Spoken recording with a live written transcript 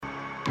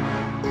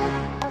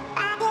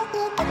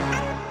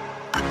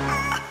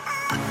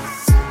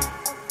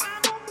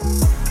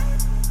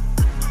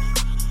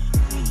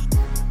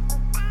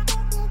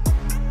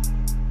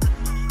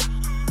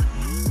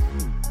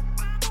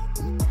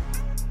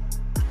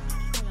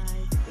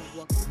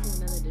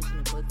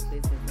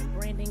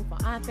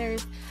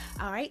authors.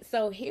 All right,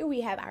 so here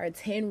we have our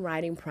 10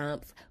 writing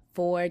prompts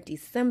for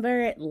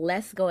December.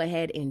 Let's go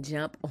ahead and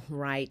jump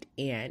right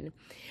in.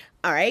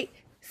 All right,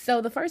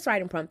 so the first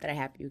writing prompt that I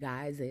have for you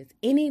guys is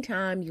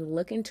anytime you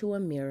look into a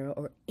mirror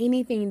or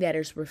anything that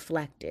is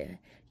reflective,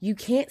 you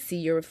can't see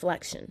your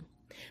reflection.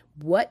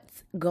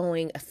 What's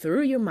going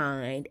through your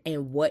mind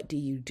and what do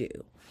you do?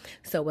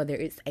 So whether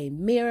it's a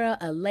mirror,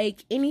 a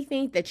lake,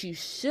 anything that you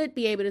should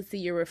be able to see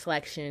your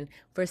reflection,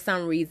 for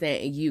some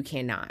reason you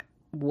cannot.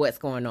 What's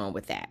going on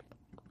with that?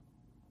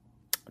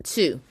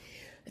 2,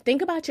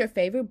 think about your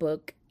favorite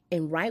book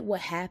and write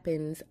what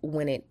happens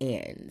when it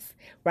ends,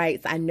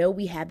 right? So I know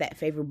we have that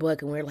favorite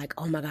book and we're like,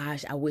 oh my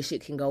gosh, I wish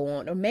it can go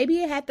on. Or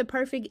maybe it had the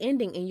perfect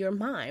ending in your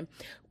mind.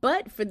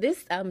 But for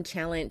this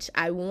challenge,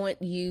 I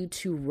want you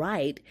to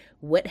write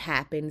what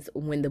happens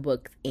when the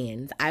book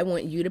ends. I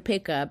want you to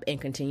pick up and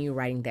continue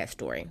writing that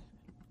story.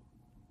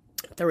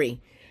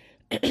 3,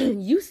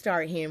 you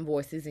start hearing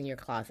voices in your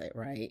closet,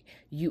 right?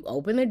 You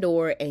open the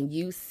door and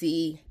you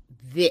see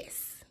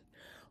this.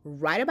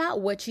 Write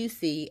about what you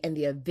see and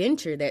the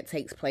adventure that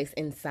takes place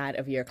inside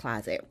of your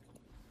closet.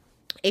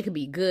 It could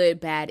be good,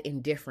 bad,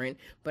 indifferent,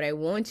 but I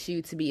want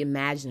you to be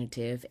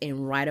imaginative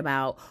and write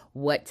about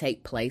what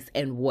takes place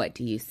and what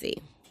do you see.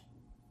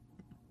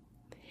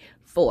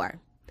 4,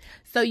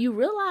 so you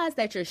realize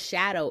that your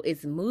shadow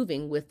is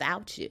moving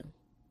without you.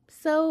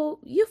 So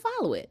you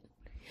follow it.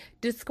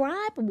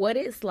 Describe what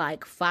it's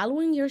like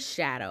following your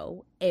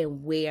shadow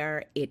and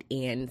where it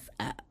ends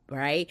up,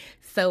 right?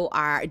 So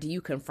do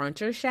you confront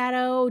your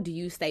shadow? Do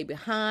you stay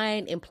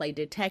behind and play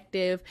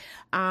detective?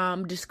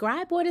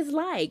 Describe what it's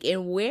like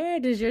and where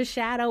does your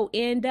shadow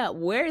end up?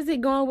 Where is it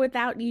going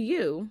without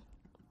you?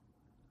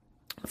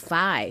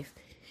 5,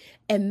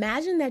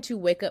 imagine that you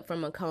wake up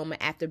from a coma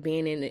after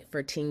being in it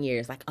for 10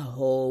 years, like a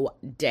whole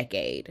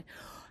decade.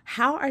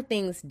 How are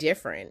things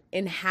different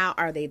and how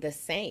are they the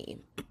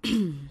same?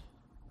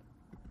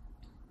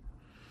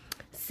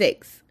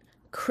 6,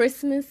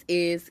 Christmas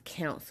is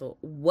canceled.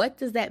 What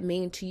does that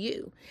mean to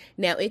you?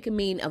 Now, it can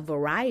mean a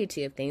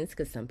variety of things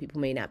because some people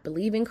may not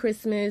believe in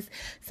Christmas.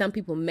 Some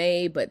people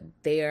may, but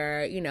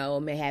they're,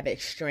 may have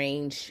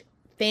estranged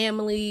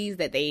families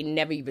that they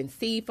never even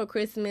see for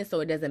Christmas,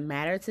 so it doesn't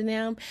matter to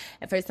them.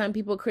 And for some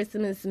people,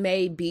 Christmas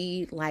may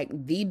be like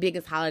the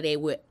biggest holiday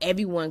where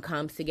everyone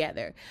comes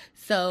together.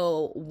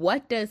 So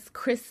what does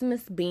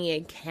Christmas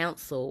being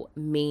canceled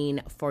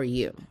mean for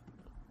you?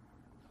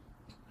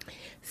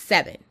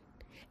 7,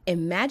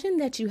 imagine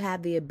that you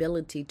have the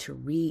ability to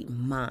read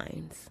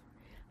minds.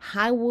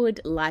 How would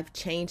life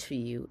change for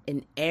you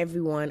and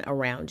everyone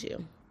around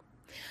you?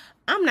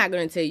 I'm not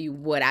going to tell you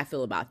what I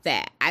feel about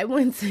that. I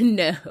want to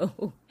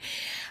know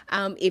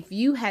if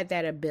you had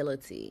that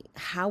ability,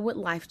 how would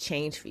life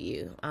change for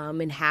you?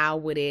 And how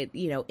would it,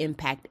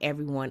 impact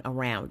everyone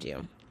around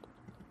you?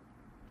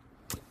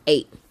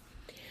 8,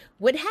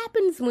 what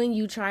happens when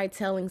you try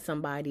telling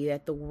somebody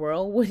that the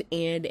world would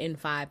end in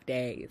 5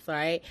 days,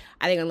 right?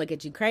 Are they going to look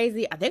at you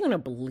crazy? Are they going to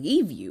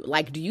believe you?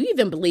 Like, do you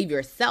even believe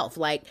yourself?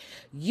 Like,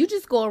 you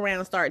just go around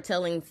and start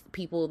telling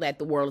people that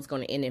the world is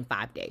going to end in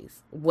 5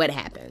 days. What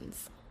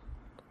happens?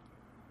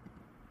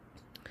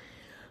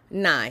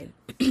 9,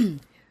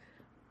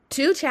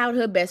 2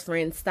 childhood best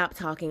friends stopped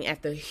talking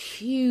after a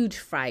huge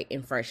fight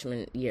in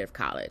freshman year of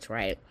college,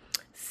 right?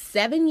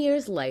 7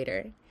 years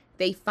later,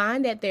 they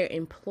find that their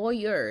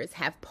employers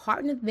have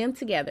partnered them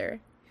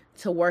together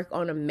to work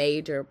on a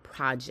major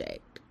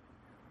project.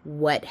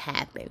 What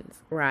happens,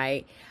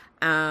 right?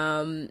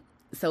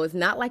 So it's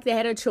not like they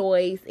had a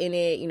choice in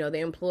it. The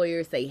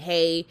employers say,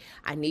 hey,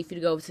 I need you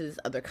to go to this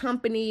other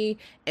company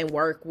and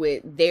work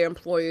with their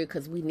employer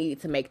because we need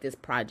to make this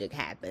project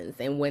happen.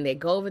 And when they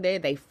go over there,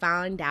 they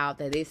find out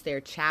that it's their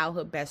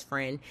childhood best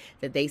friend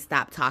that they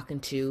stopped talking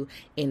to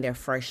in their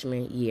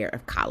freshman year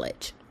of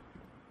college.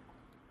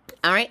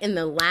 All right, and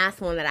the last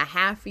one that I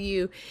have for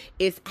you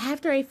is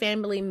after a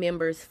family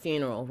member's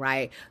funeral,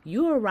 right?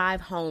 You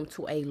arrive home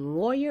to a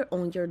lawyer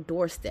on your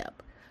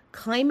doorstep,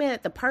 claiming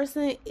that the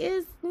person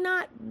is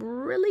not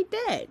really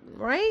dead,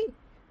 right?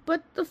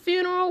 But the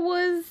funeral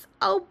was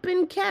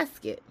open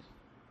casket.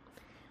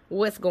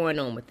 What's going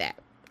on with that?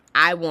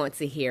 I want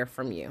to hear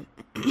from you.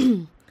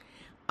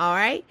 All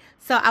right,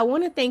 so I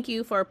want to thank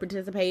you for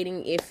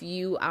participating. If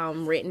you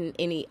written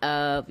any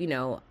of,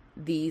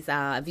 these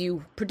if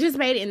you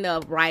participated in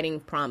the writing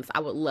prompts,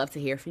 I would love to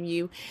hear from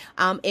you,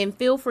 and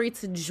feel free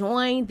to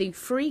join the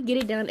free Get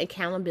It Done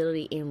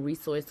accountability and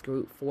resource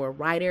group for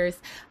writers.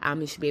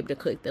 You should be able to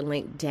click the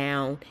link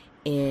down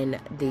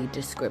in the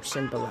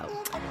description below.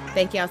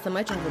 Thank y'all so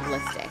much and have a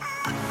blessed day.